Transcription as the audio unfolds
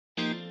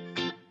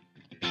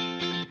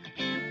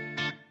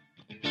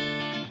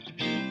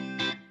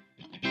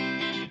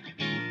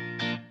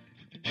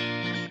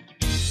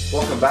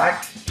Welcome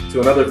back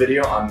to another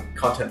video on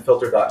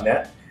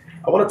contentfilter.net.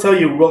 I want to tell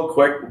you real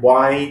quick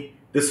why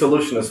this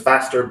solution is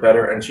faster,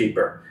 better, and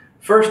cheaper.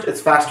 First, it's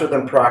faster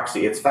than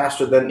proxy. It's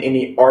faster than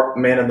any ARP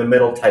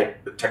man-in-the-middle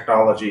type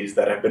technologies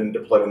that have been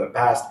deployed in the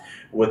past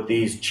with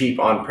these cheap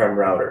on-prem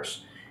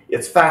routers.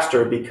 It's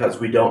faster because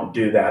we don't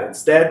do that.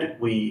 Instead,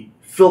 we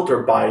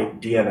filter by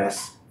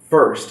DNS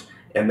first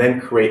and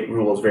then create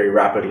rules very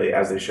rapidly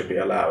as they should be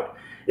allowed.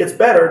 It's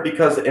better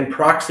because in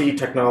proxy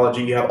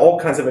technology, you have all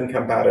kinds of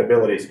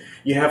incompatibilities.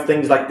 You have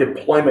things like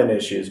deployment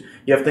issues.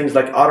 You have things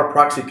like auto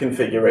proxy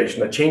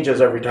configuration that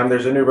changes every time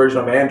there's a new version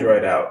of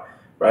Android out,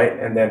 right?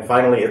 And then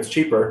finally, it's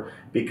cheaper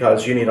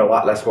because you need a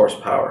lot less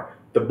horsepower.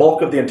 The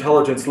bulk of the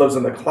intelligence lives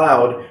in the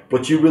cloud.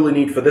 What you really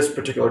need for this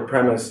particular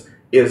premise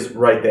is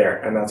right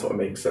there, and that's what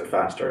makes it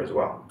faster as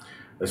well.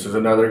 This is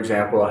another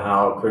example of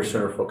how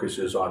ClearCenter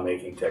focuses on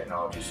making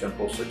technology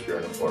simple, secure,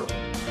 and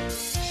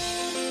affordable.